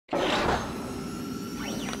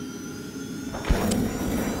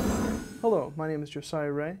Hello, my name is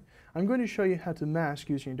Josiah Rea. I'm going to show you how to mask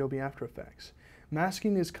using Adobe After Effects.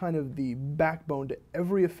 Masking is kind of the backbone to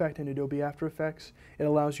every effect in Adobe After Effects. It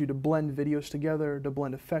allows you to blend videos together, to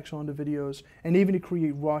blend effects onto videos, and even to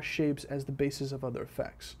create raw shapes as the basis of other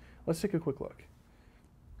effects. Let's take a quick look.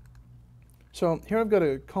 So here I've got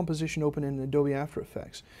a composition open in Adobe After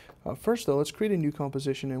Effects. First though, let's create a new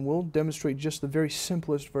composition and we'll demonstrate just the very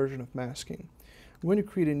simplest version of masking. I'm going to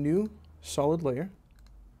create a new solid layer,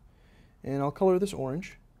 and I'll color this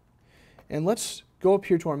orange. And let's go up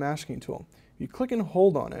here to our masking tool. If you click and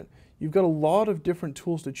hold on it, you've got a lot of different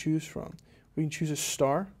tools to choose from. We can choose a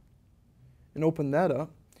star and open that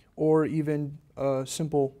up, or even a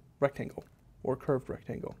simple rectangle or curved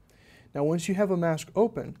rectangle. Now once you have a mask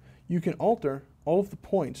open, you can alter all of the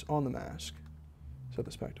points on the mask. Set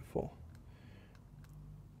this back to full.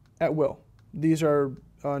 At will. These are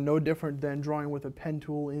no different than drawing with a pen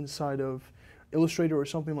tool inside of Illustrator or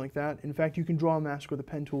something like that. In fact, you can draw a mask with a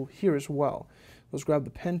pen tool here as well. Let's grab the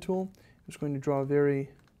pen tool. I'm just going to draw a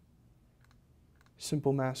very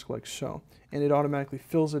simple mask like so, and it automatically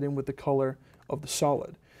fills it in with the color of the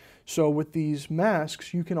solid. So with these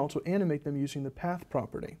masks, you can also animate them using the path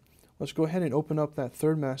property. Let's go ahead and open up that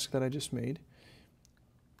third mask that I just made.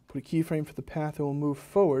 Put a keyframe for the path and we'll move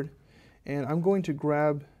forward, and I'm going to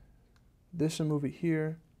grab this and move it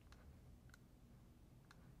here.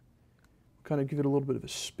 Kind of give it a little bit of a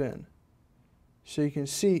spin. So you can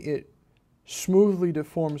see it smoothly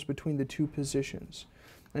deforms between the two positions.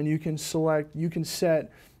 And you can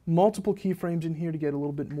set multiple keyframes in here to get a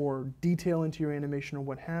little bit more detail into your animation or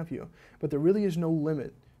what have you. But there really is no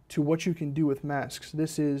limit to what you can do with masks.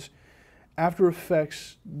 This is After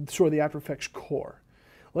Effects, sort of the After Effects core.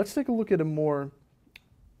 Let's take a look at a more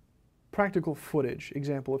practical footage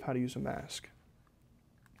example of how to use a mask.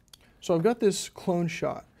 So I've got this clone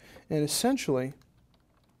shot. And essentially,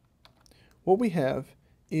 what we have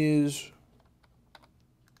is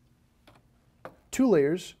two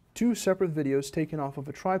layers, two separate videos taken off of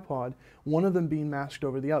a tripod, one of them being masked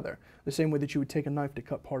over the other, the same way that you would take a knife to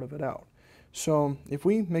cut part of it out. So if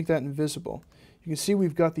we make that invisible, you can see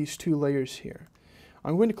we've got these two layers here.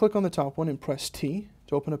 I'm going to click on the top one and press T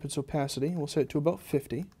to open up its opacity, and we'll set it to about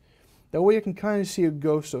 50. That way I can kind of see a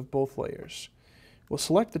ghost of both layers. We'll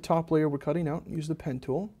select the top layer we're cutting out and use the pen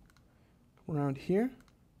tool. Around here,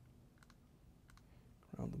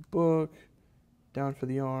 around the book, down for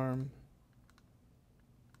the arm,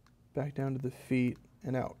 back down to the feet,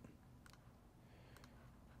 and out.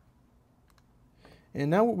 And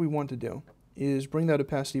now what we want to do is bring that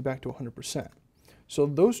opacity back to 100%. So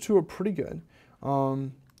those two are pretty good.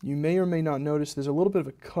 You may or may not notice there's a little bit of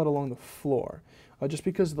a cut along the floor, just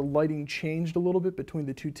because the lighting changed a little bit between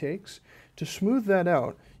the two takes. To smooth that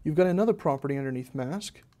out, you've got another property underneath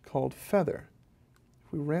mask called feather.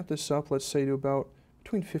 If we ramp this up, let's say to about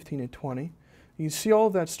between 15 and 20, you can see all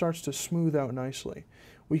of that starts to smooth out nicely.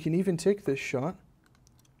 We can even take this shot,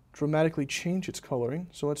 dramatically change its coloring.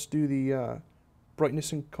 So let's do the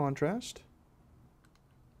brightness and contrast.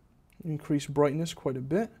 Increase brightness quite a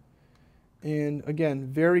bit. And again,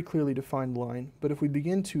 very clearly defined line. But if we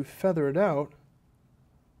begin to feather it out,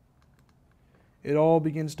 it all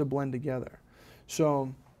begins to blend together.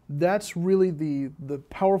 So that's really the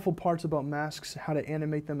powerful parts about masks, how to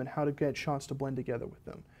animate them and how to get shots to blend together with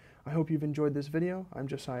them. I hope you've enjoyed this video. I'm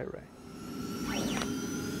Josiah Rea.